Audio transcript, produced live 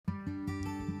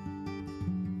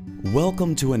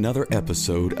Welcome to another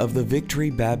episode of the Victory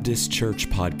Baptist Church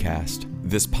podcast.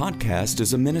 This podcast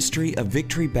is a ministry of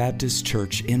Victory Baptist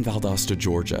Church in Valdosta,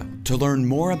 Georgia. To learn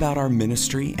more about our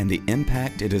ministry and the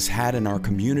impact it has had in our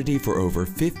community for over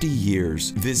 50 years,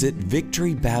 visit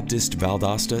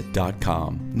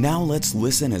victorybaptistvaldosta.com. Now let's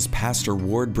listen as Pastor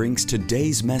Ward brings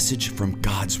today's message from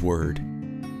God's Word.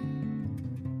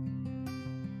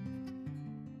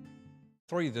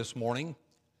 3 this morning.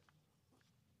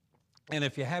 And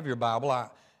if you have your Bible, I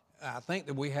think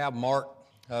that we have Mark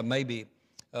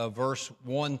verse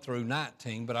 1 through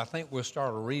 19, but I think we'll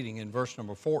start a reading in verse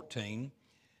number 14.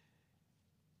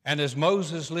 And as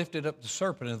Moses lifted up the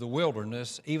serpent in the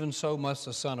wilderness, even so must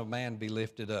the Son of Man be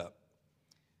lifted up,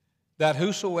 that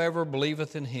whosoever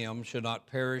believeth in him should not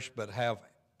perish but have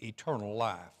eternal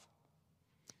life.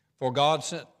 For God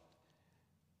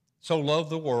so loved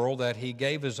the world that he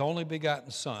gave his only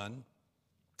begotten Son,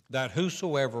 that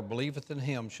whosoever believeth in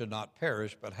him should not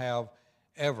perish, but have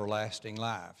everlasting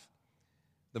life.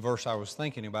 The verse I was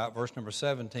thinking about, verse number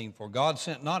 17, for God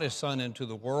sent not his Son into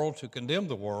the world to condemn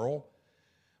the world,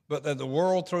 but that the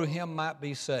world through him might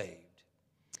be saved.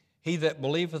 He that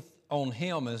believeth on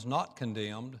him is not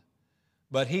condemned,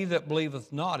 but he that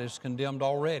believeth not is condemned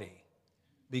already,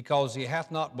 because he hath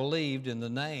not believed in the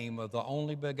name of the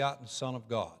only begotten Son of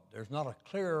God. There's not a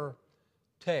clearer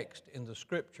text in the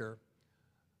Scripture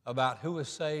about who is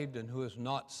saved and who is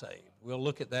not saved. We'll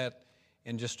look at that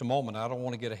in just a moment. I don't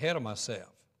want to get ahead of myself.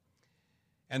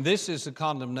 And this is the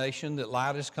condemnation, that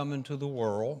light is come into the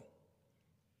world,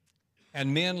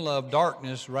 and men love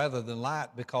darkness rather than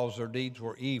light, because their deeds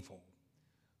were evil.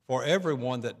 For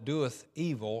everyone that doeth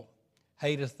evil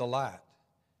hateth the light,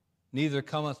 neither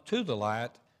cometh to the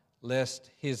light,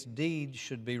 lest his deeds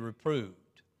should be reproved.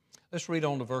 Let's read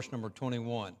on to verse number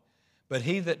 21. But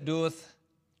he that doeth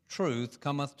truth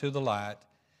cometh to the light,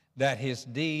 that his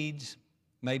deeds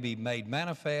may be made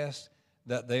manifest,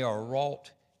 that they are wrought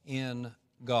in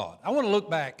God. I want to look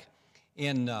back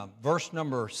in verse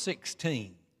number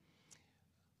 16.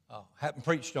 Haven't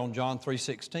preached on John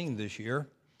 3:16 this year.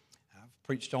 I've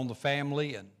preached on the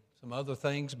family and some other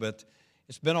things, but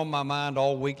it's been on my mind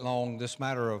all week long, this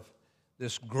matter of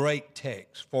this great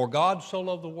text. For God so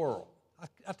loved the world.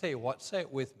 I tell you what, say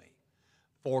it with me.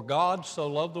 For God so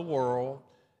loved the world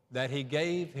that he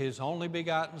gave his only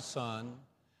begotten Son,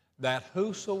 that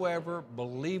whosoever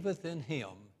believeth in him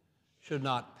should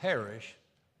not perish,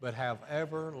 but have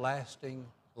everlasting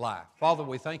life. Father,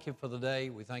 we thank you for the day.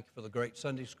 We thank you for the great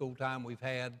Sunday school time we've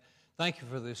had. Thank you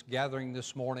for this gathering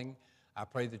this morning. I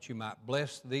pray that you might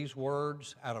bless these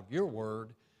words out of your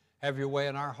word. Have your way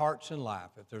in our hearts and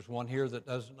life. If there's one here that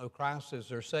doesn't know Christ as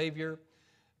their Savior,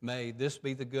 may this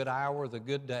be the good hour, the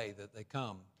good day that they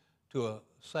come to a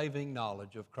saving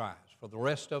knowledge of Christ. For the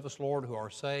rest of us, Lord, who are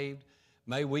saved,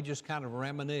 may we just kind of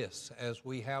reminisce as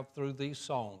we have through these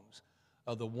songs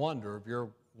of the wonder of your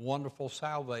wonderful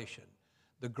salvation,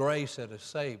 the grace that has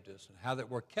saved us, and how that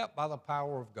we're kept by the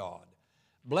power of God.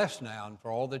 Bless now, and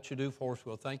for all that you do for us,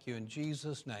 we'll thank you in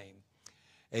Jesus' name.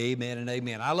 Amen and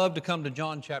amen. I love to come to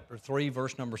John chapter 3,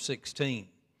 verse number 16.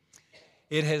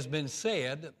 It has been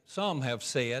said, some have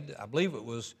said, I believe it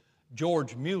was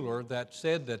George Mueller that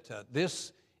said that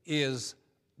this is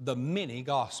the mini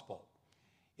gospel.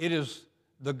 It is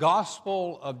the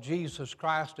gospel of Jesus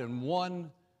Christ in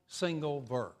one single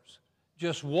verse.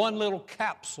 Just one little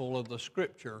capsule of the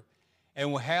Scripture,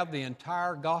 and we'll have the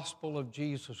entire gospel of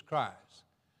Jesus Christ.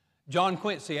 John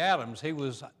Quincy Adams, he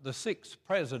was the 6th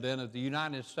president of the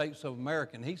United States of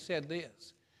America, and he said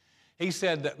this. He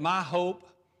said that my hope,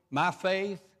 my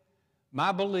faith,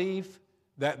 my belief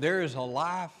that there is a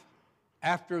life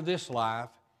after this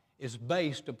life is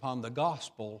based upon the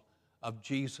gospel of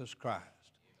Jesus Christ,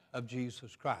 of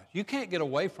Jesus Christ. You can't get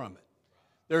away from it.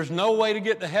 There's no way to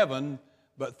get to heaven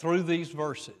but through these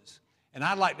verses. And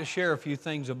I'd like to share a few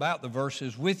things about the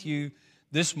verses with you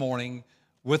this morning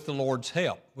with the Lord's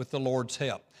help, I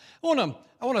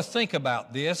want to think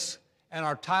about this, and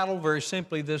our title very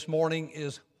simply this morning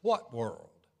is What World?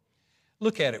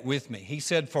 Look at it with me. He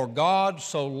said, for God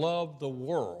so loved the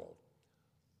world.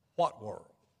 What world?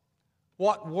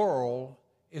 What world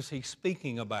is he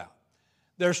speaking about?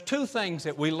 There's two things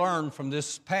that we learn from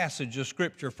this passage of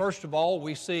Scripture. First of all,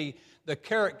 we see the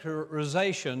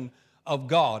characterization of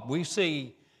God. We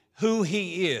see who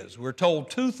he is. We're told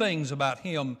two things about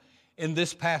him in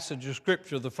this passage of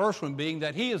Scripture. The first one being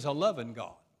that he is a loving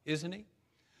God, isn't he?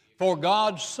 For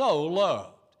God so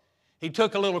loved. He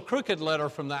took a little crooked letter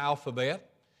from the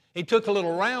alphabet. He took a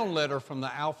little round letter from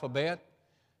the alphabet,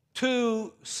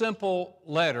 two simple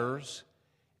letters,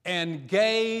 and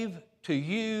gave to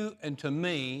you and to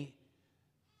me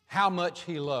how much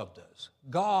He loved us.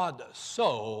 God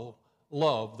so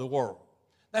loved the world.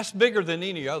 That's bigger than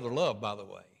any other love, by the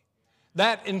way.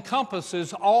 That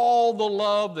encompasses all the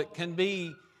love that can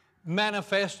be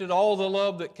manifested, all the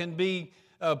love that can be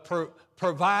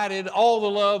provided, all the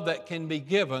love that can be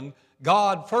given.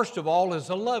 God, first of all, is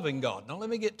a loving God. Now, let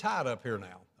me get tied up here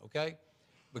now, okay?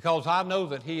 Because I know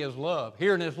that He is love.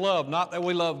 Here in His love, not that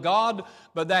we love God,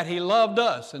 but that He loved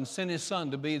us and sent His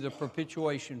Son to be the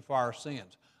propitiation for our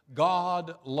sins.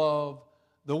 God loved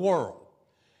the world.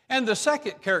 And the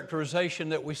second characterization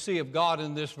that we see of God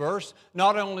in this verse,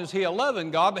 not only is He a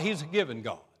loving God, but He's a giving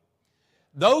God.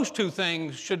 Those two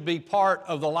things should be part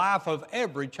of the life of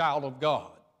every child of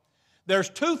God. There's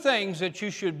two things that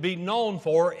you should be known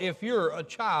for if you're a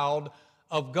child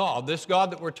of God. This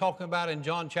God that we're talking about in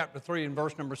John chapter 3 and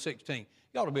verse number 16.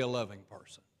 You ought to be a loving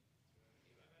person.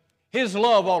 His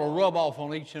love ought to rub off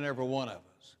on each and every one of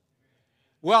us.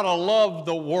 We ought to love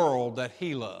the world that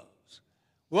He loves.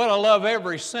 We ought to love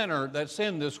every sinner that's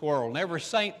in this world and every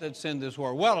saint that's in this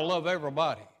world. We ought to love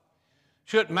everybody.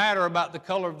 Shouldn't matter about the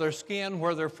color of their skin,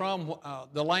 where they're from,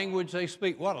 the language they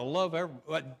speak. We ought to love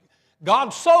everybody. God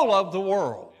so loved the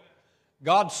world.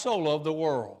 God so loved the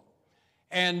world.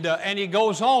 And He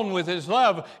goes on with His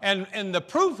love. And the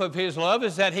proof of His love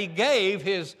is that He gave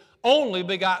His only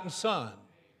begotten Son,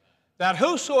 that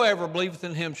whosoever believeth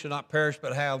in Him should not perish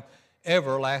but have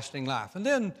everlasting life. And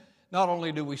then not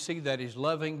only do we see that He's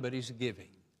loving, but He's giving.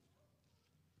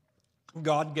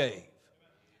 God gave.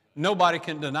 Nobody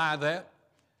can deny that.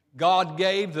 God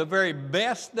gave the very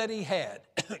best that He had,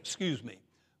 excuse me,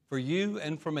 for you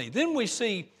and for me. Then we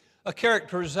see a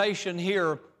characterization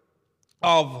here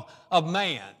of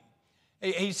man.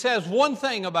 He says one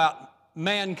thing about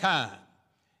mankind,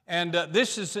 and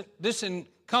this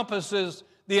encompasses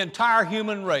the entire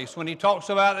human race. When He talks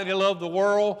about that He loved the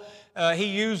world, He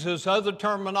uses other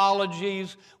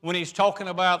terminologies when He's talking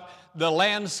about the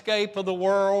landscape of the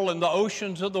world and the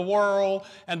oceans of the world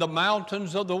and the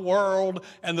mountains of the world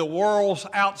and the worlds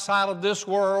outside of this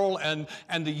world and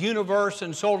the universe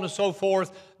and so on and so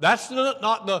forth. That's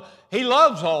not He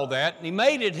loves all that and He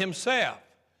made it Himself.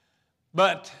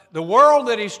 But the world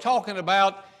that He's talking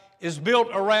about is built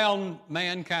around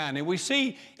mankind. And we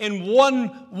see in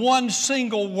one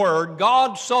single word,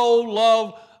 God so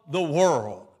loved the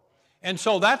world. And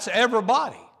so that's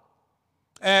everybody.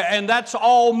 And that's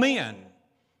all men.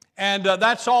 And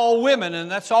that's all women. And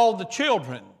that's all the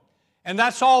children. And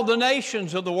that's all the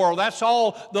nations of the world. That's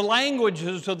all the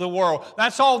languages of the world.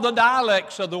 That's all the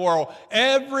dialects of the world.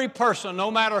 Every person,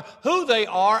 no matter who they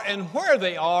are and where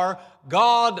they are,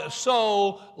 God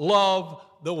so loved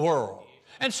the world.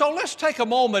 And so let's take a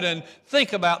moment and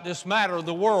think about this matter of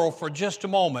the world for just a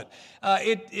moment.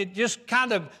 It just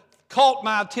kind of caught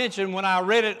my attention when I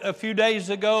read it a few days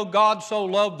ago. God so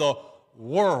loved the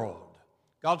world.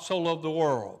 God so loved the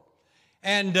world.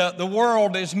 And the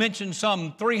world is mentioned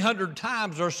some 300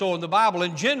 times or so in the Bible.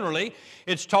 And generally,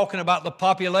 it's talking about the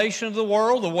population of the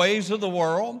world, the ways of the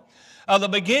world, the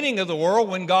beginning of the world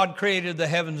when God created the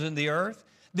heavens and the earth,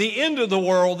 the end of the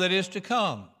world that is to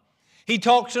come. He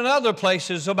talks in other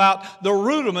places about the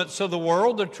rudiments of the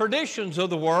world, the traditions of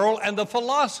the world, and the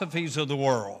philosophies of the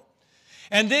world.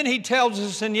 And then He tells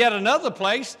us in yet another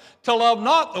place to love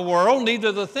not the world,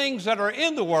 neither the things that are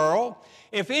in the world.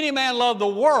 If any man love the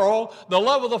world, the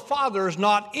love of the Father is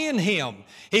not in him.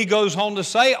 He goes on to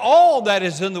say, all that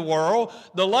is in the world,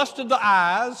 the lust of the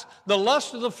eyes, the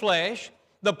lust of the flesh,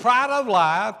 the pride of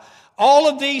life, all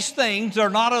of these things are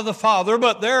not of the Father,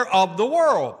 but they're of the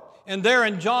world. And there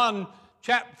in 1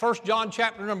 John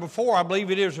chapter number 4, I believe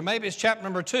it is, or maybe it's chapter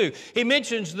number 2, he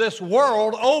mentions this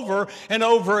world over and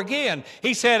over again.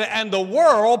 He said, and the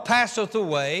world passeth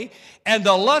away, and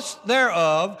the lust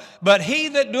thereof, but he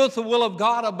that doeth the will of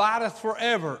God abideth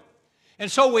forever.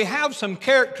 And so we have some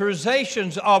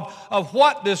characterizations of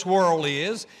what this world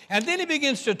is, and then he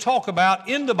begins to talk about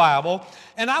in the Bible,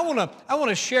 and I want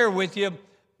to share with you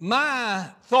my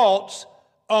thoughts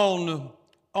on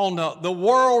the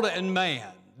world and man.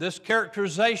 This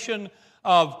characterization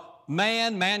of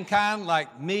mankind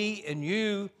like me and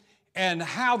you, and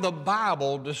how the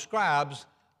Bible describes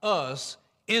us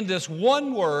in this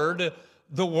one word,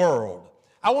 the world.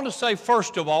 I want to say,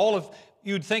 first of all, if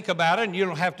you'd think about it, and you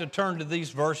don't have to turn to these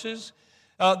verses,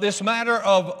 this matter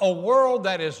of a world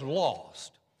that is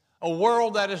lost. A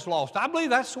world that is lost. I believe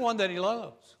that's the one that He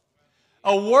loves.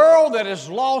 A world that is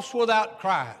lost without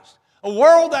Christ. A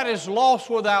world that is lost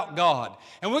without God.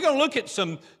 And we're going to look at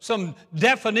some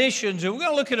definitions, and we're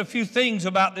going to look at a few things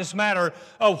about this matter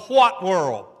of what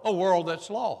world? A world that's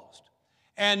lost.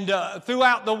 And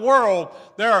throughout the world,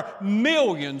 there are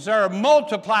millions, there are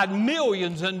multiplied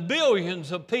millions and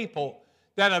billions of people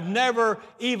that have never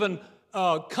even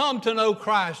come to know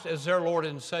Christ as their Lord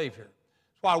and Savior.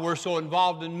 That's why we're so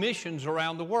involved in missions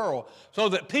around the world, so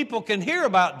that people can hear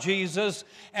about Jesus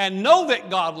and know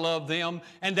that God loved them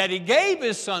and that He gave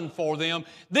His Son for them.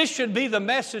 This should be the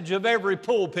message of every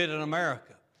pulpit in America.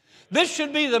 This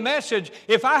should be the message.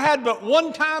 If I had but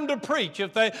one time to preach,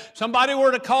 if somebody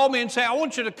were to call me and say, I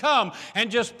want you to come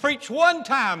and just preach one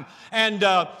time, and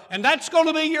that's going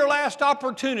to be your last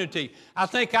opportunity, I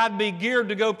think I'd be geared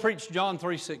to go preach John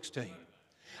 3:16.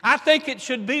 I think it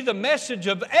should be the message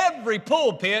of every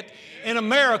pulpit in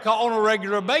America on a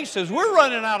regular basis. We're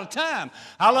running out of time.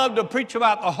 I love to preach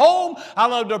about the home. I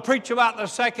love to preach about the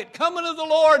second coming of the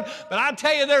Lord. But I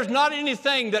tell you, there's not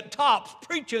anything that tops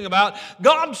preaching about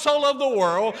God so loved the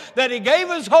world that He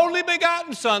gave His only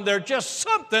begotten Son. There's just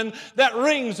something that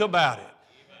rings about it.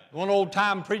 One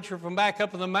old-time preacher from back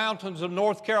up in the mountains of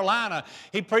North Carolina,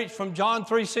 he preached from John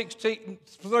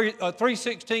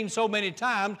 3:16 so many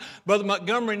times. Brother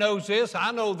Montgomery knows this,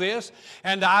 I know this,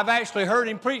 and I've actually heard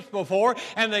him preach before,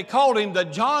 and they called him the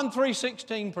John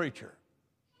 3:16 preacher.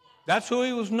 That's who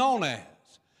he was known as.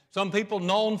 Some people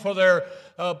known for their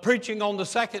preaching on the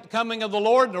second coming of the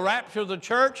Lord, the rapture of the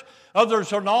church.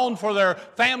 Others are known for their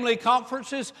family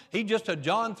conferences. He's just a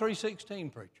John 3:16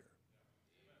 preacher.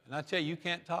 And I tell you, you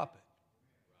can't top it.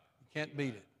 You can't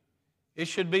beat it. It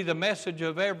should be the message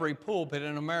of every pulpit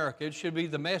in America. It should be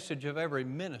the message of every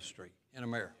ministry in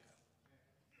America.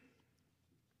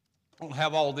 I don't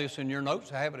have all this in your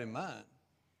notes. I have it in mine.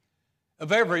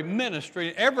 Of every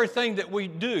ministry, everything that we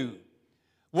do,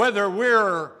 whether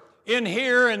we're in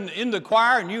here and in the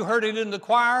choir, and you heard it in the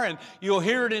choir, and you'll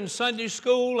hear it in Sunday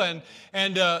school, and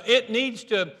it needs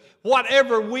to,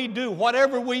 whatever we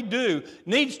do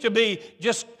needs to be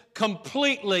just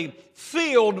completely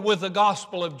filled with the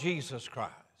gospel of Jesus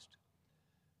Christ,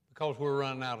 because we're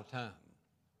running out of time.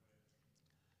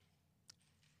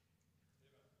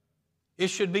 It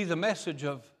should be the message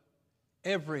of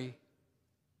every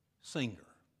singer.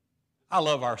 I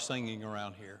love our singing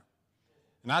around here.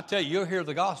 And I tell you, you'll hear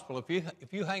the gospel.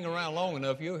 If you hang around long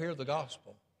enough, you'll hear the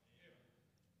gospel.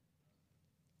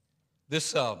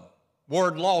 This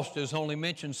word lost is only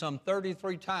mentioned some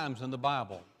 33 times in the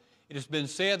Bible. It has been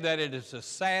said that it is the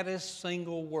saddest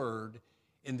single word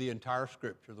in the entire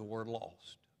Scripture, the word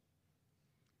lost.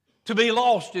 To be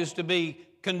lost is to be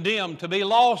condemned. To be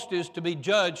lost is to be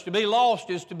judged. To be lost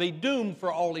is to be doomed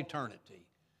for all eternity.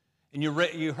 And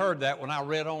you heard that when I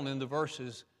read on in the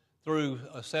verses through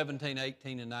 17,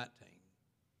 18, and 19.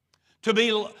 To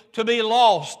be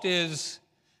lost is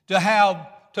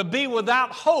to be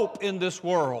without hope in this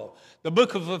world. The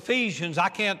book of Ephesians, I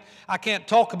can't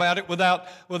talk about it without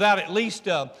at least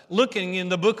looking in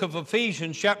the book of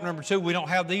Ephesians, chapter number 2. We don't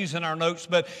have these in our notes,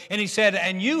 and he said,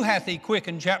 and you hath He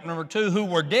quickened, chapter number 2, who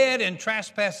were dead in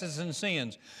trespasses and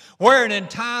sins, wherein in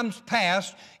times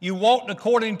past you walked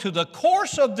according to the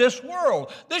course of this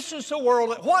world. This is the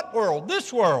world. What world?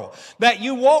 This world. That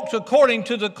you walked according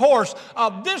to the course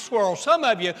of this world. Some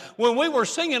of you, when we were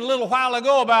singing a little while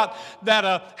ago about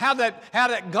that, how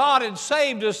that God had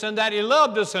saved us and that He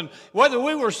loved us, and whether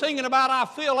we were singing about I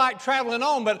feel like traveling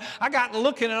on, but I got to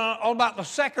looking on about the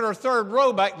second or third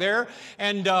row back there,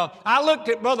 and I looked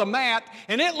at Brother Matt,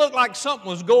 and it looked like something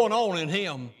was going on in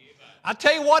him. I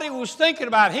tell you what he was thinking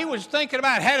about. He was thinking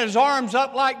about, had his arms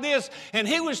up like this, and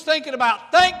he was thinking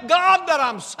about, thank God that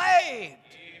I'm saved.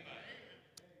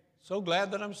 So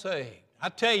glad that I'm saved. I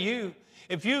tell you,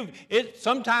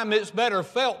 sometimes it's better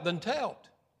felt than telt.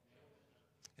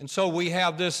 And so we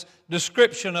have this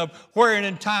description of wherein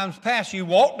in times past you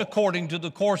walked according to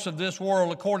the course of this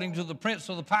world, according to the prince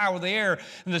of the power of the air,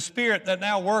 and the spirit that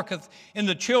now worketh in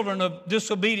the children of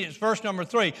disobedience. Verse number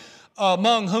 3,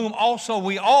 among whom also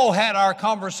we all had our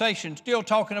conversation, still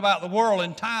talking about the world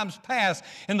in times past,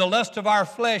 in the lust of our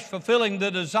flesh, fulfilling the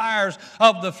desires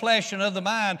of the flesh and of the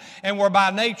mind, and were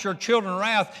by nature children of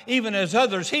wrath, even as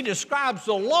others. He describes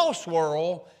the lost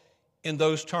world in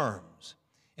those terms.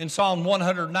 In Psalm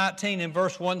 119 in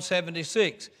verse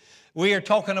 176, we are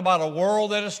talking about a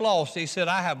world that is lost. He said,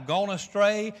 I have gone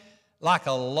astray like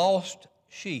a lost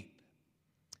sheep.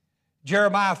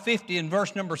 Jeremiah 50 in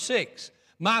verse number 6,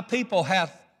 my people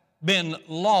hath been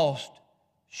lost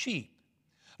sheep.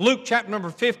 Luke chapter number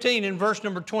 15 in verse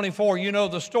number 24, you know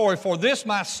the story. For this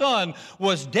my son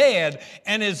was dead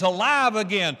and is alive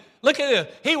again. Look at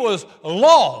this. He was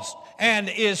lost and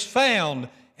is found,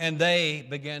 and they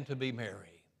began to be merry.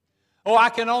 Oh, I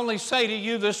can only say to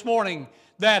you this morning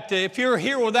that if you're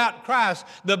here without Christ,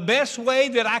 the best way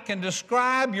that I can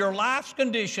describe your life's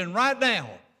condition right now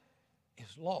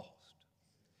is lost.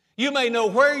 You may know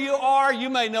where you are. You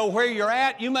may know where you're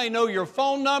at. You may know your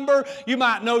phone number. You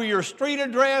might know your street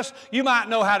address. You might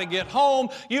know how to get home.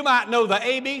 You might know the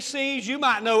ABCs. You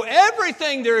might know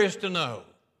everything there is to know.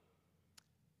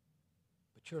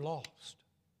 But you're lost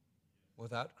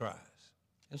without Christ.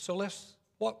 And so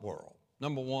what world?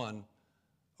 Number one,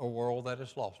 a world that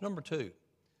is lost. Number two,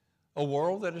 a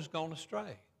world that has gone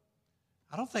astray.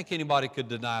 I don't think anybody could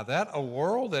deny that. A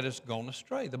world that has gone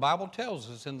astray. The Bible tells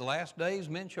us in the last days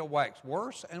men shall wax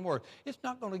worse and worse. It's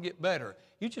not going to get better.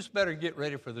 You just better get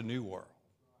ready for the new world.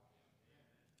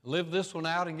 Live this one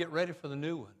out and get ready for the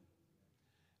new one.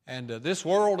 And this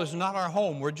world is not our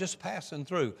home. We're just passing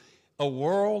through. A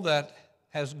world that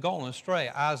has gone astray.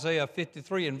 Isaiah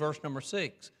 53 and verse number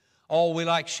 6. All we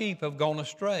like sheep have gone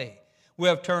astray. We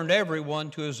have turned everyone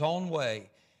to his own way.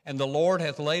 And the Lord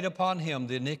hath laid upon him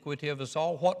the iniquity of us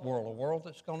all. What world? A world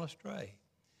that's gone astray.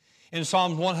 In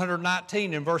Psalm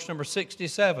 119 in verse number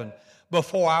 67,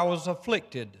 before I was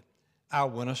afflicted, I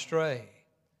went astray.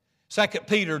 2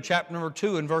 Peter chapter number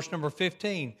 2 and verse number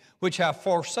 15, which have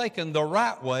forsaken the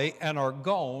right way and are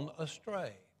gone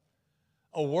astray.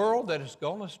 A world that has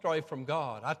gone astray from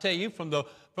God. I tell you, from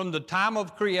the time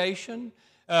of creation,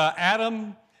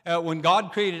 when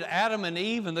God created Adam and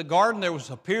Eve in the garden, there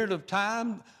was a period of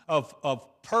time of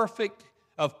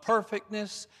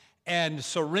perfectness and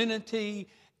serenity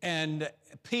and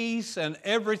peace and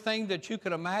everything that you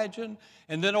could imagine.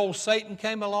 And then old Satan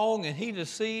came along and he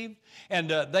deceived, and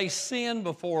they sinned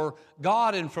before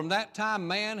God. And from that time,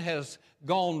 man has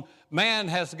gotten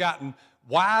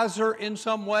wiser in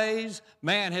some ways.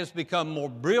 Man has become more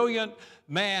brilliant.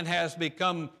 Man has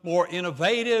become more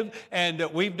innovative. And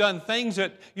we've done things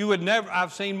that you would never,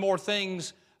 I've seen more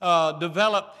things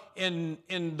develop in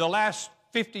the last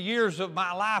 50 years of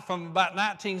my life, from about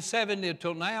 1970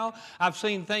 until now. I've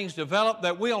seen things develop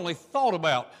that we only thought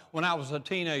about when I was a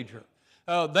teenager.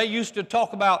 They used to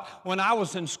talk about, when I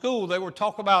was in school, they would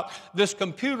talk about this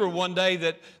computer one day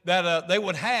that they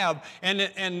would have,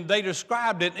 and they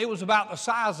described it. It was about the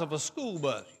size of a school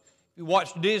bus. If you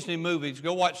watch Disney movies,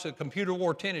 go watch the Computer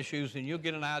Wore Tennis Shoes, and you'll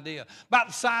get an idea. About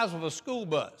the size of a school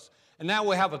bus. And now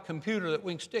we have a computer that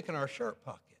we can stick in our shirt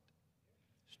pocket.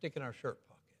 Stick in our shirt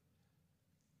pocket.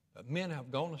 But men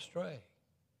have gone astray.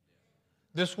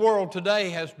 This world today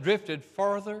has drifted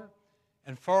further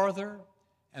and further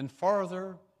and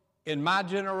further in my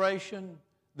generation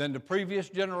than the previous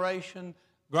generation,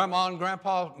 grandma and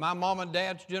grandpa, my mom and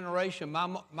dad's generation,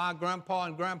 my grandpa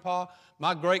and grandpa,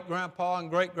 my great-grandpa and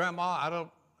great-grandma.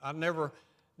 I never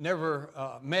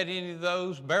met any of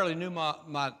those, barely knew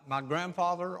my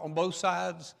grandfather on both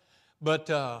sides. But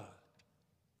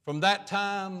from that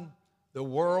time, the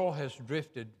world has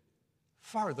drifted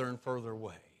further and further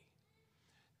away.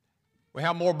 We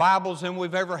have more Bibles than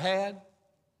we've ever had.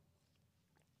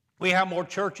 We have more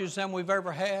churches than we've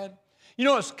ever had. You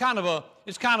know, it's kind of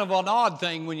an odd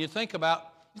thing when you think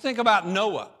about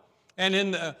Noah. And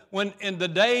in the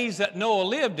days that Noah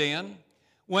lived in,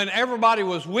 when everybody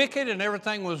was wicked and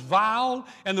everything was vile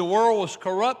and the world was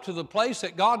corrupt to the place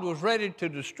that God was ready to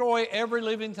destroy every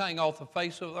living thing off the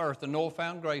face of the earth, and Noah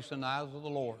found grace in the eyes of the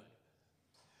Lord.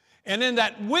 And in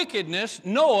that wickedness,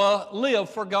 Noah lived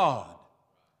for God.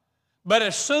 But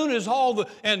as soon as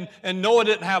and Noah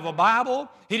didn't have a Bible,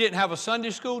 he didn't have a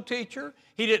Sunday school teacher,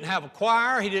 he didn't have a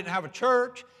choir, he didn't have a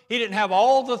church, he didn't have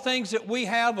all the things that we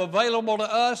have available to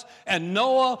us, and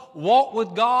Noah walked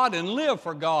with God and lived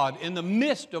for God in the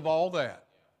midst of all that.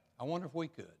 I wonder if we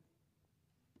could.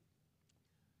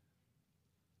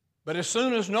 But as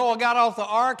soon as Noah got off the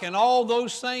ark and all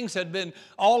those things had been,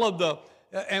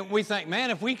 and we think, man,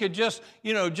 if we could just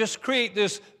create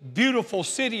this beautiful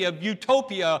city of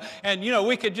utopia, and,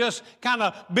 we could just kind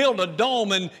of build a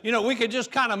dome, and, we could just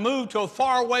kind of move to a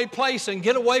faraway place and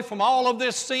get away from all of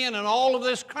this sin and all of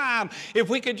this crime. If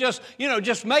we could just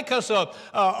make us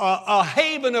a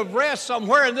haven of rest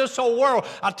somewhere in this whole world,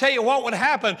 I'll tell you what would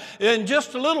happen. In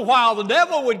just a little while, the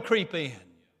devil would creep in.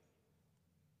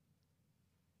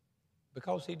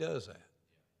 Because he does that.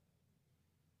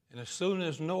 And as soon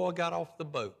as Noah got off the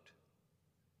boat,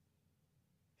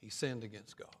 he sinned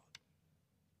against God.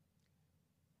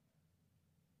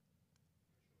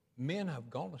 Men have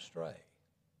gone astray.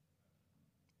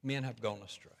 Men have gone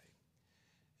astray.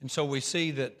 And so we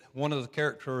see that one of the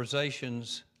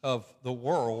characterizations of the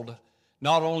world,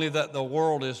 not only that the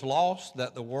world is lost,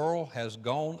 that the world has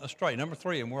gone astray. Number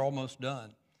 3, and we're almost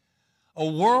done. A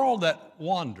world that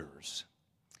wanders.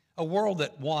 A world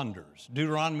that wanders.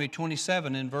 Deuteronomy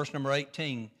 27 in verse number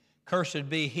 18. Cursed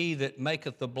be he that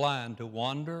maketh the blind to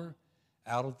wander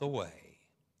out of the way,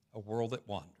 a world that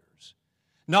wanders.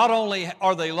 Not only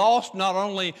are they lost, not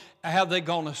only have they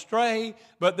gone astray,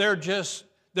 but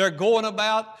they're going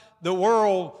about. The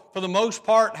world, for the most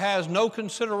part, has no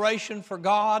consideration for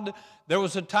God. There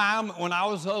was a time when I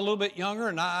was a little bit younger,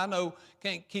 and I know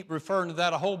can't keep referring to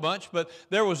that a whole bunch, but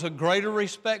there was a greater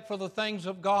respect for the things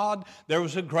of God. There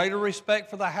was a greater respect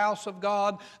for the house of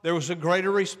God. There was a greater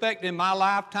respect in my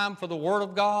lifetime for the Word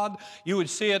of God. You would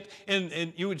see it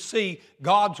you would see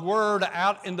God's Word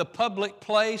out in the public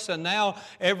place, and now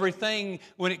everything,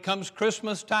 when it comes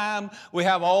Christmas time, we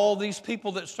have all these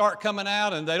people that start coming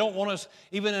out, and they don't want us,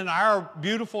 even in our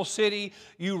beautiful city,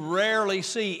 you rarely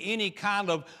see any kind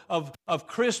of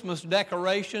Christmas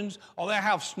decorations, or they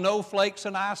have snowflakes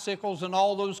and icicles and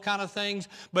all those kind of things.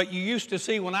 But you used to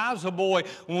see, when I was a boy,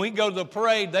 when we go to the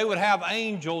parade, they would have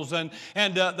angels and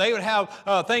they would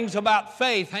have things about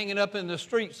faith hanging up in the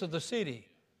streets of the city.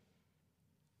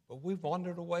 But we've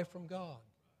wandered away from God.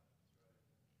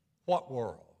 What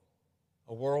world?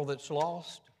 A world that's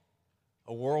lost?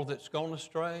 A world that's gone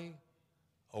astray?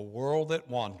 A world that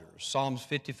wanders. Psalms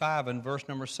 55 and verse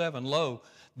number 7, Lo,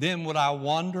 then would I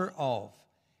wander off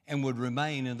and would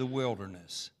remain in the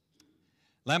wilderness.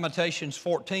 Lamentations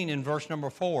 14 in verse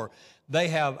number 4,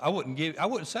 I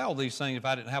wouldn't say all these things if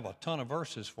I didn't have a ton of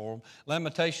verses for them.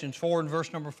 Lamentations 4 and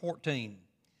verse number 14,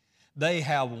 they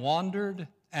have wandered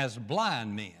as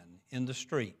blind men in the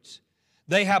streets.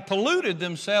 They have polluted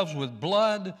themselves with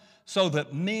blood so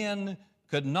that men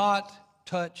could not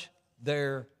touch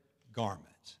their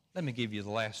garments. Let me give you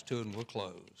the last two and we'll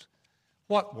close.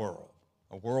 What world?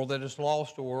 A world that is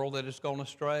lost, a world that has gone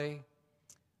astray,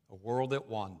 a world that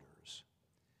wanders.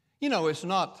 You know, it's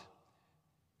not,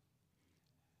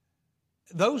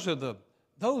 those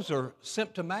are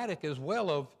symptomatic as well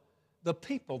of the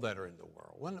people that are in the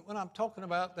world. When I'm talking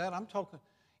about that, I'm talking,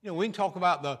 we can talk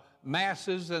about the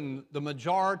masses and the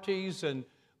majorities, and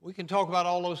we can talk about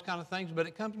all those kind of things, but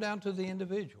it comes down to the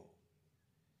individual.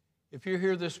 If you're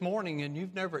here this morning and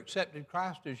you've never accepted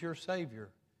Christ as your Savior,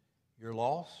 you're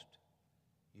lost,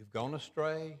 you've gone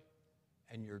astray,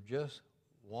 and you're just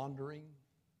wandering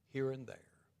here and there.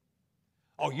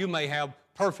 Oh, you may have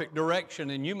perfect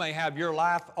direction and you may have your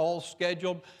life all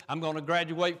scheduled. I'm going to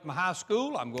graduate from high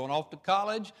school. I'm going off to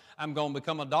college. I'm going to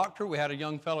become a doctor. We had a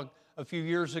young fellow a few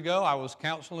years ago. I was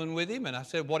counseling with him and I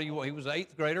said, what do you want? He was an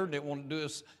 8th grader, didn't want to do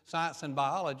his science and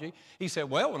biology. He said,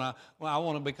 well, I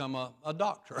want to become a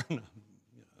doctor.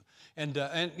 And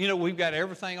we've got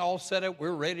everything all set up.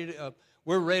 We're ready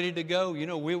to go.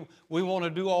 We want to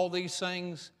do all these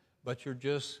things, but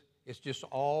it's just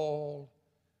all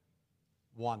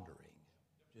wandering,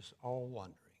 just all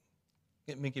wandering.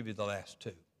 Let me give you the last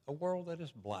two. A world that is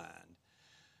blind.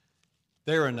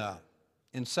 There in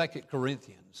 2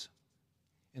 Corinthians.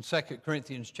 In 2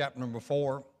 Corinthians chapter number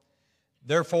 4,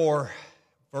 therefore,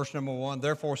 verse number 1,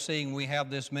 therefore seeing we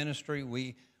have this ministry,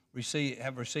 we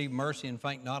have received mercy and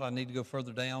faint not. I need to go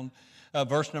further down.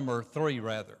 Verse number 3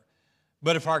 rather.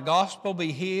 But if our gospel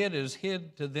be hid, it is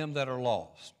hid to them that are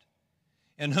lost,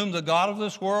 in whom the God of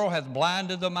this world hath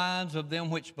blinded the minds of them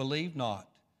which believe not,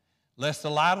 lest the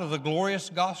light of the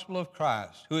glorious gospel of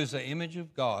Christ, who is the image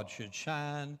of God, should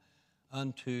shine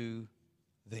unto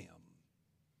them.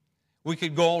 We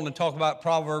could go on and talk about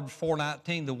Proverbs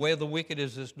 4:19, the way of the wicked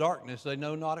is this darkness, they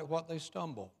know not at what they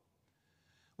stumble.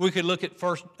 We could look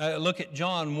at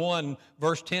John 1,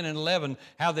 verse 10 and 11,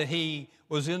 how that he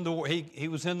was in the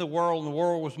world, and the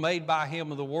world was made by him,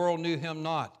 and the world knew him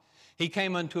not. He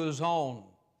came unto his own,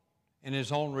 and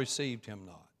his own received him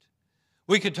not.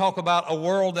 We could talk about a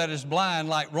world that is blind,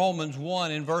 like Romans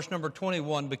 1 in verse number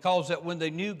 21, because that when they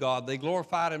knew God, they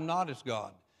glorified him not as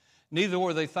God. Neither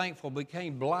were they thankful,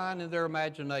 became blind in their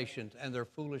imaginations, and their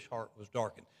foolish heart was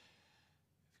darkened.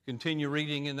 If you continue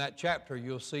reading in that chapter,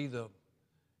 you'll see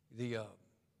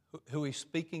who he's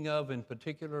speaking of in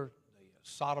particular, the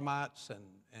sodomites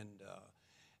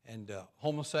and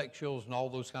homosexuals and all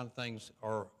those kind of things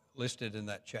are listed in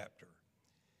that chapter.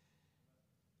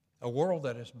 A world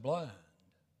that is blind.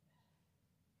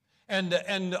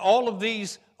 And all of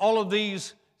these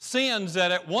sins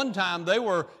that at one time they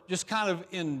were just kind of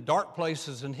in dark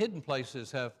places and hidden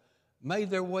places have made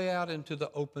their way out into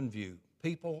the open view.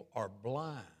 People are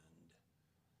blind.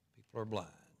 People are blind.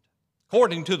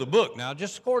 According to the book now,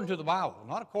 just according to the Bible,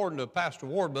 not according to Pastor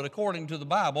Ward, but according to the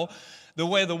Bible, the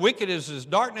way the wicked is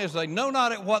darkness, they know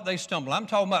not at what they stumble. I'm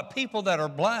talking about people that are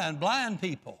blind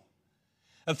people.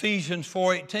 Ephesians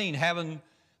 4:18, having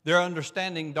their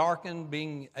understanding darkened,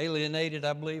 being alienated,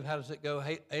 I believe, how does it go?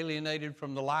 Alienated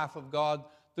from the life of God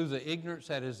through the ignorance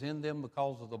that is in them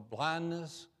because of the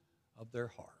blindness of their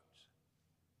hearts.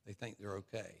 They think they're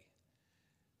okay.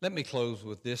 Let me close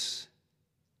with this,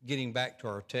 getting back to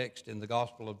our text in the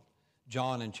Gospel of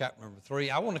John in chapter number 3.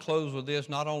 I want to close with this.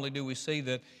 Not only do we see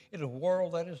that it is a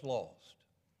world that is lost,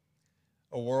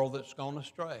 a world that's gone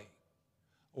astray,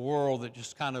 a world that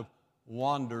just kind of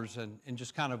wanders and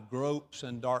just kind of gropes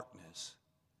in darkness,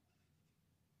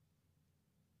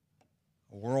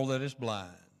 a world that is blind.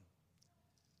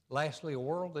 Lastly, a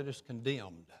world that is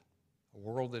condemned, a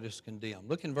world that is condemned.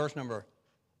 Look in verse number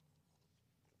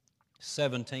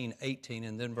 17, 18,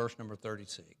 and then verse number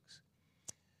 36.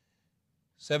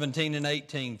 17 and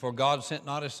 18, for God sent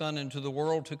not his Son into the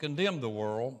world to condemn the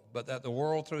world, but that the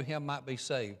world through him might be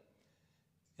saved.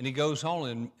 And he goes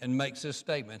on and makes this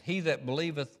statement, he that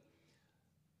believeth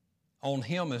on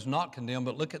him is not condemned,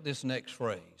 but look at this next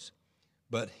phrase,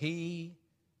 but he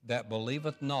that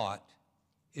believeth not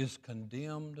is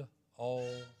condemned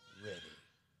already.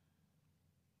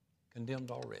 Condemned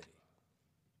already.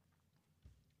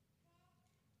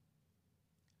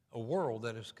 A world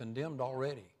that is condemned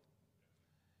already.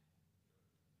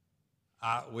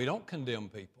 We don't condemn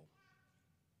people.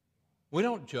 We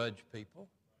don't judge people.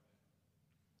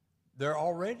 They're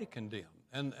already condemned.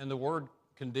 And the word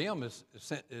condemn it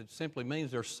simply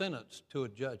means they're sentenced to a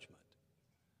judgment.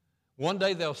 One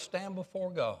day they'll stand before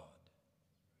God.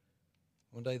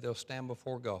 One day they'll stand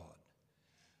before God.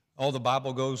 Oh, the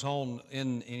Bible goes on,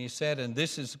 and he said, and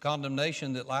this is the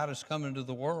condemnation that light has come into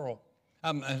the world.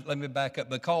 Let me back up.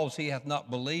 Because he hath not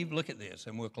believed, look at this,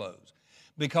 and we'll close.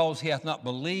 Because he hath not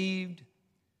believed,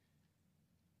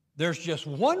 there's just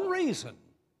one reason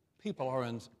people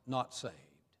are not saved.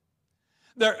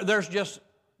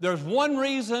 There's one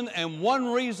reason and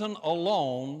one reason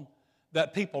alone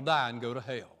that people die and go to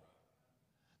hell.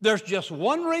 There's just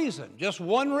one reason.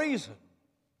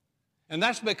 And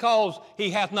that's because he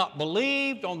hath not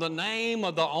believed on the name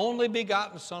of the only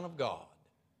begotten Son of God.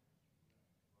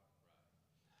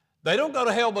 They don't go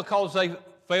to hell because they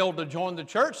failed to join the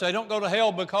church. They don't go to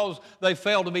hell because they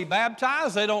failed to be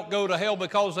baptized. They don't go to hell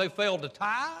because they failed to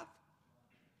tithe.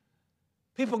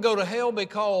 People go to hell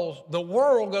because the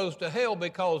world goes to hell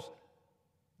because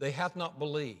they hath not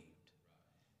believed.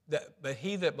 But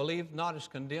he that believeth not is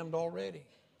condemned already.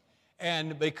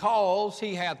 And because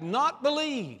he hath not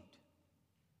believed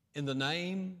in the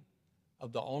name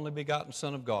of the only begotten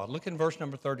Son of God. Look in verse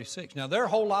number 36. Now, there are a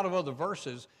whole lot of other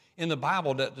verses in the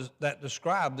Bible that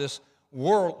describe this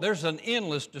world. There's an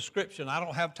endless description. I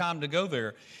don't have time to go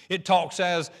there. It talks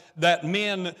as that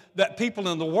people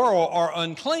in the world are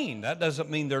unclean. That doesn't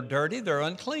mean they're dirty. They're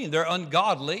unclean. They're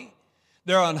ungodly.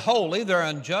 They're unholy. They're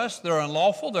unjust. They're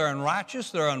unlawful. They're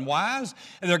unrighteous. They're unwise.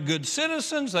 And they're good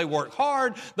citizens. They work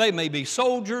hard. They may be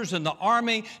soldiers in the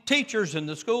army, teachers in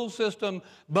the school system,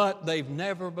 but they've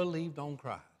never believed on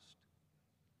Christ.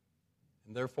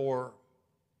 And therefore,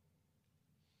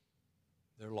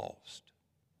 they're lost.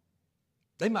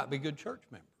 They might be good church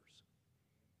members.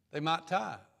 They might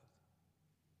tithe.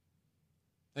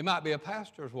 They might be a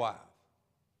pastor's wife.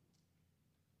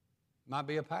 Might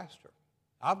be a pastor.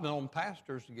 I've known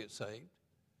pastors to get saved.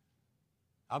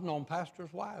 I've known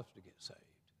pastors' wives to get saved.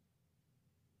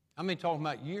 I mean, talking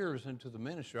about years into the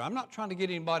ministry. I'm not trying to get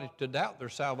anybody to doubt their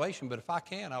salvation, but if I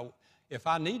can, if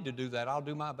I need to do that, I'll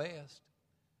do my best.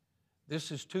 This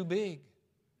is too big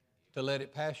to let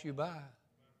it pass you by.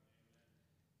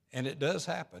 And it does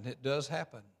happen. It does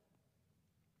happen.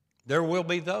 There will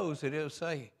be those that will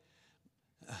say,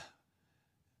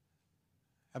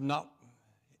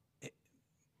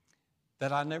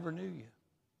 that I never knew you.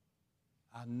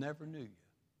 I never knew you.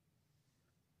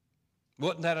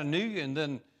 Wasn't that I knew you and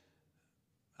then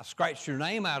I scratched your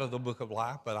name out of the book of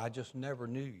life, but I just never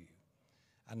knew you.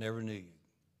 I never knew you.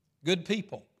 Good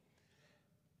people.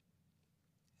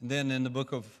 And then in the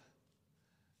book of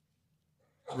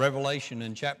Revelation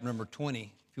in chapter number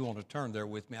 20, if you want to turn there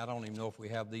with me, I don't even know if we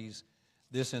have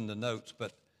this in the notes,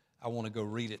 but I want to go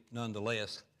read it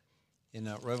nonetheless.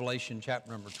 In Revelation chapter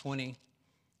number 20,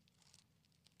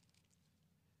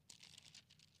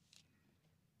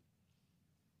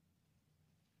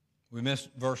 we missed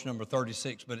verse number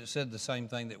 36, but it said the same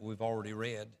thing that we've already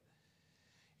read.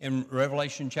 In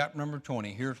Revelation chapter number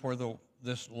 20, here's where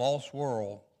this lost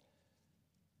world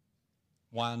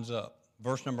winds up.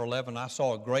 Verse number 11, I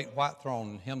saw a great white throne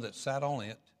and him that sat on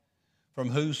it, from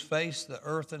whose face the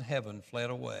earth and heaven fled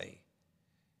away,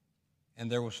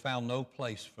 and there was found no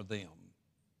place for them.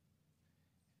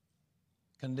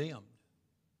 Condemned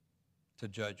to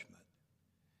judgment.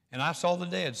 And I saw the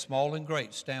dead, small and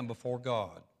great, stand before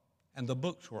God, and the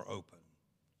books were open.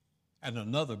 And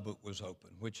another book was open,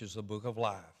 which is the book of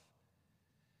life.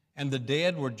 And the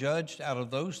dead were judged out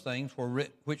of those things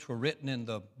which were written in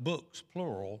the books,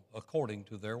 plural, according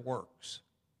to their works.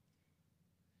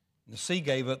 And the sea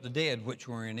gave up the dead which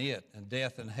were in it, and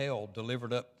death and hell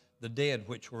delivered up the dead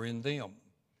which were in them.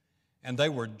 And they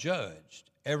were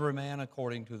judged, every man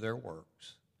according to their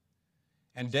works.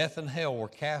 And death and hell were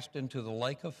cast into the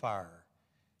lake of fire.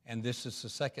 And this is the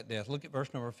second death. Look at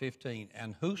verse number 15.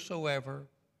 And whosoever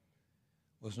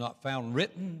was not found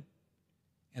written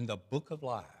in the book of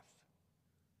life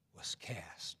was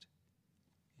cast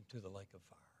into the lake of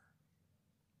fire.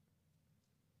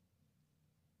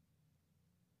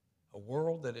 A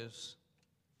world that is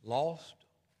lost,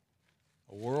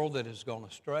 a world that has gone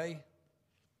astray,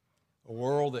 a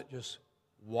world that just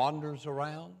wanders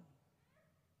around,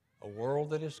 a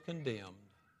world that is condemned.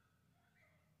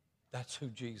 That's who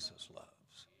Jesus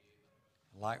loves.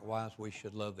 Likewise, we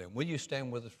should love them. Will you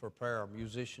stand with us for prayer? Our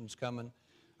musician's coming.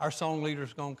 Our song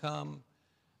leader's going to come.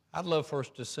 I'd love for us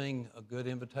to sing a good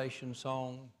invitation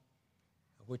song,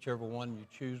 whichever one you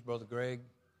choose, Brother Greg.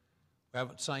 We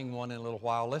haven't sang one in a little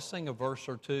while. Let's sing a verse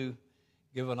or two,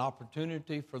 give an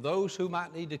opportunity for those who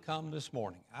might need to come this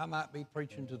morning. I might be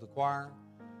preaching to the choir.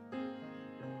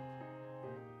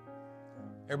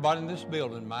 Everybody in this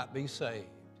building might be saved.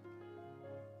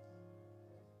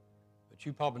 But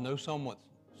you probably know someone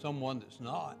that's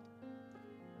not.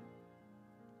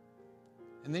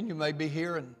 And then you may be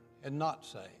here and not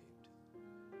saved.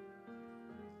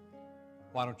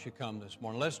 Why don't you come this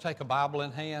morning? Let's take a Bible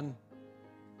in hand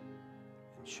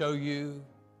and show you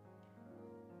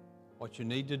what you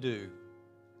need to do